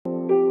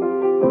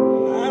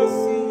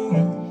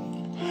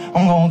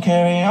I'm gonna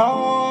carry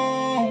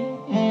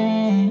on,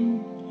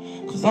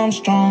 cause I'm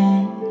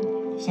strong,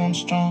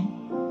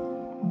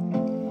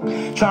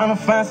 Trying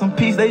to find some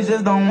peace, they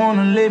just don't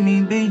wanna let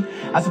me be.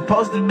 I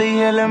supposed to be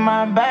healing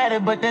my body,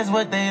 but that's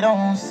what they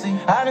don't see.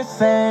 I done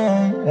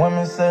seen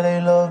women say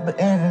they love but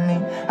envy me.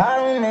 I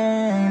don't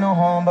mean no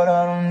harm, but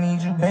I don't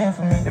need you bend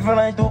for me. If it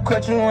ain't through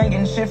cut, you ain't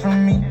getting shit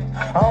from me.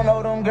 I don't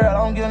know them girl, I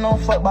don't give no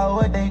fuck about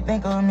what they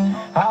think of me.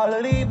 All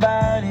of these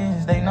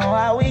bodies, they know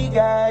how we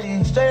got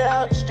it. Straight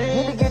out the street,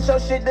 need to get your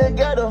shit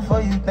together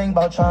before you think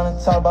about trying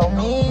to talk about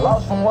me.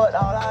 Lost from what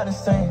all I done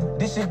seen.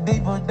 This shit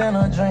deeper than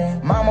a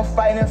dream. Mama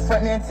fighting in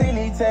front of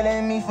me,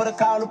 telling me for the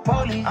call the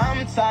police.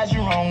 I'm tired, you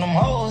wrong, them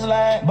hoes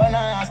like. But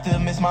now I still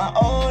miss my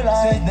old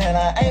life. Since then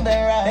I ain't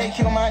been right. They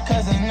killed my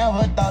cousin,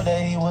 never thought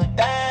that he would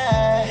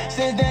die.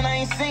 Since then I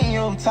ain't seen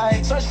you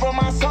tight. Search for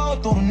my soul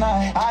through the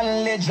night. I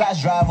done let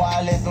drive while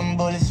I let them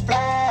bullets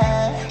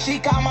fly. She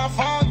called my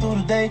phone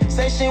through the day,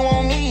 say she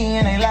want me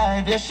in a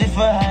life. That shit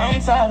for her.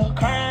 I'm tired of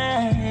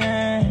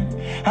crying.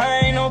 I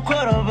ain't no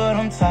quitter, but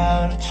I'm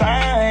tired of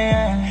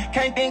trying.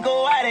 Can't think of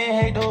why they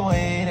hate the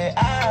way that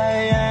I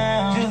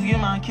am. Just give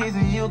my kiss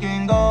and you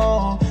can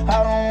go.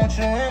 I don't want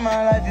you in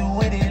my life, you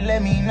with it,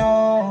 let me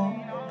know.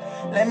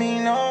 Let me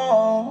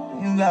know.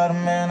 You got a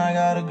man, I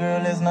got a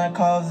girl, let's not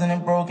cause any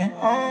broken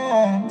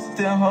homes.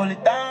 Still hold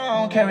it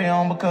down, carry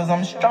on because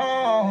I'm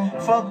strong.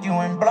 Fuck you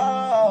in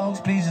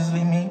blogs, please just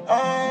leave me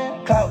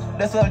on. Clout,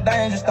 that's a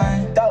dangerous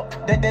thing.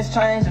 Doubt that that's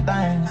changing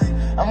things.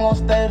 I'm gonna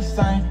stay the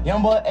same.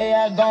 Youngboy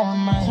AI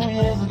gone, man. 2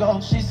 years ago,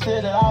 she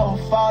said that I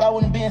would fall, I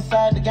wouldn't be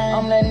inside the game.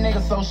 I'm that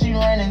nigga, so she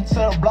ran into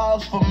the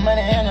blogs for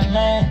money and a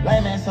name.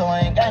 Lame man, so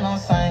I ain't got no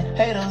sign.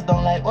 Haters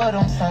don't like what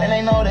I'm saying, and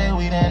they know that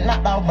we done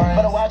knocked out brains.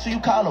 But I watch you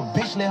call a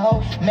bitch lit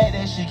hoe, mad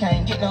that she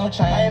can't get no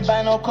change. I ain't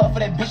buying no car for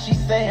that bitch, she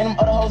said. And them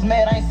other hoes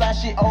mad, I ain't signed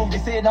shit over. They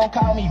said don't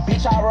call me,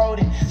 bitch, I wrote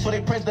it. So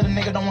they pressed that a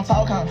nigga don't want to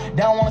talk, huh?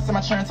 They don't want to send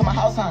my children to my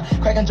house, huh?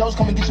 Cracking jokes,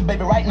 come and get your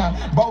baby right now.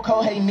 Bro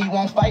code hate me,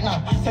 won't fight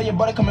now. Tell your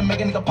brother come and make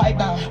a nigga pipe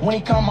down. When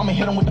he come, I'ma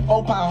hit him with the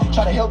 4 pound.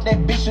 Try to help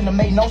that bitch and it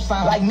made no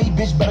sound. Like me,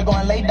 bitch, better go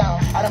and lay down.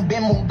 I done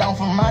been moved down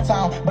from my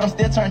town, but I'm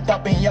still turned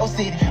up in your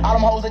city. All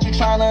them hoes that you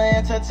tryna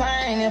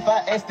entertain, if I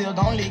ask, still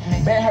gon' lick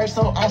me. Been hurt,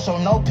 so I don't show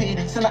no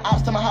pity. Send the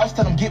ops to my house,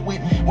 tell them get with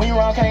me. When you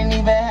wrong, can't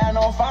even have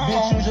no phone.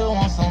 Bitch, you just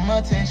want some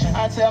attention.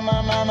 I tell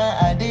my mama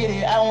I did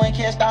it. I went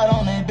cashed out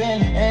on that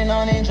Bentley. Ain't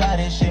on and try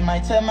this shit.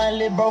 Might tell my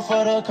little bro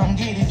for to come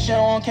get it. She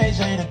don't want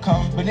KJ to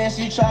come, but then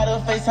she try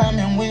to FaceTime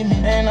him with me.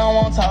 And I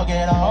won't talk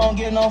at all. I don't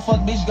give no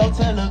fuck, bitch, go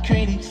tell the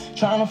critics.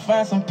 Tryna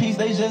find some peace,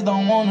 they just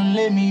don't wanna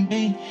let me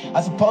be.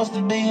 I supposed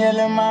to be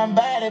healing my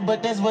body,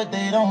 but that's what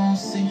they don't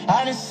see.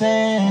 I done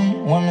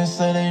seen women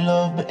say they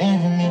love but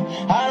envy me.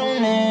 I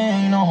don't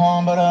mean no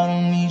harm, but I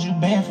don't need you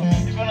bend for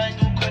me. If I ain't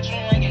gon' cut, you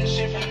ain't getting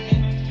shit from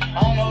me.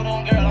 I don't know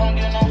them girl, I don't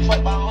give no fuck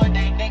about what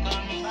they think of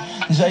me.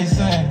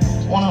 Jason,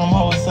 one of them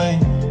hoes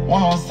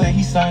say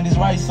he signed his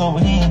rights over,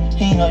 he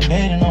ain't like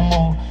daddy no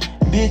more.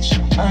 Bitch,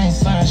 I ain't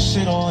signed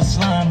shit over a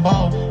slime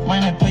ball.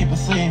 Man, that paper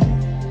said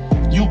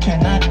you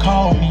cannot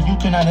call me, you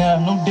cannot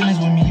have no dealings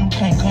with me, you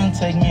can't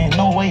contact me in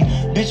no way.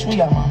 Bitch, we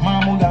got my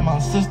mom, we got my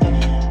sister,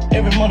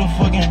 every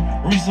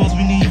motherfucking resource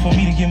we need for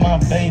me to get my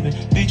baby.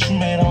 Bitch, you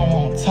mad, I don't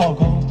wanna talk,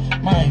 oh,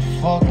 man,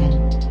 fucking.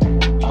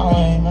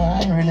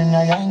 I ain't really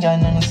nigga, I ain't got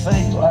nothing to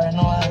say, you already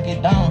know how I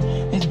get down.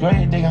 It's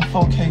great, they got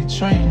 4K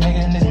trade,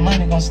 nigga, and this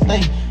money gon' stay.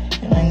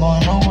 It ain't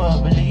going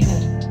nowhere, believe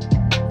it.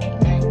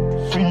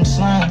 Freedom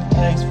slime,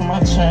 thanks for my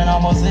train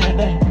almost every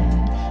day.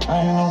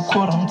 I ain't no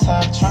quarter, I'm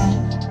tired of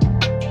trying.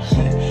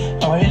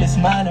 I'm really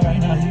smiling right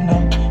now, you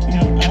know,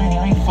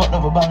 I ain't fucked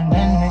up about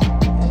nothing, nigga.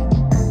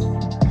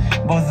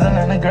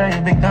 Bozilla in the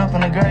grave, big dump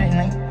in the grave,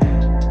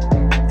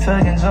 nigga.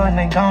 Tug and Jordan,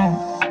 they gone.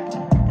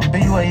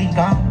 B-Way, he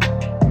gone.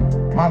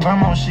 My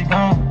grandma, she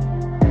gone.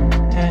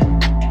 Yeah,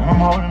 and I'm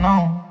holding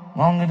on,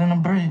 longer than a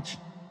bridge.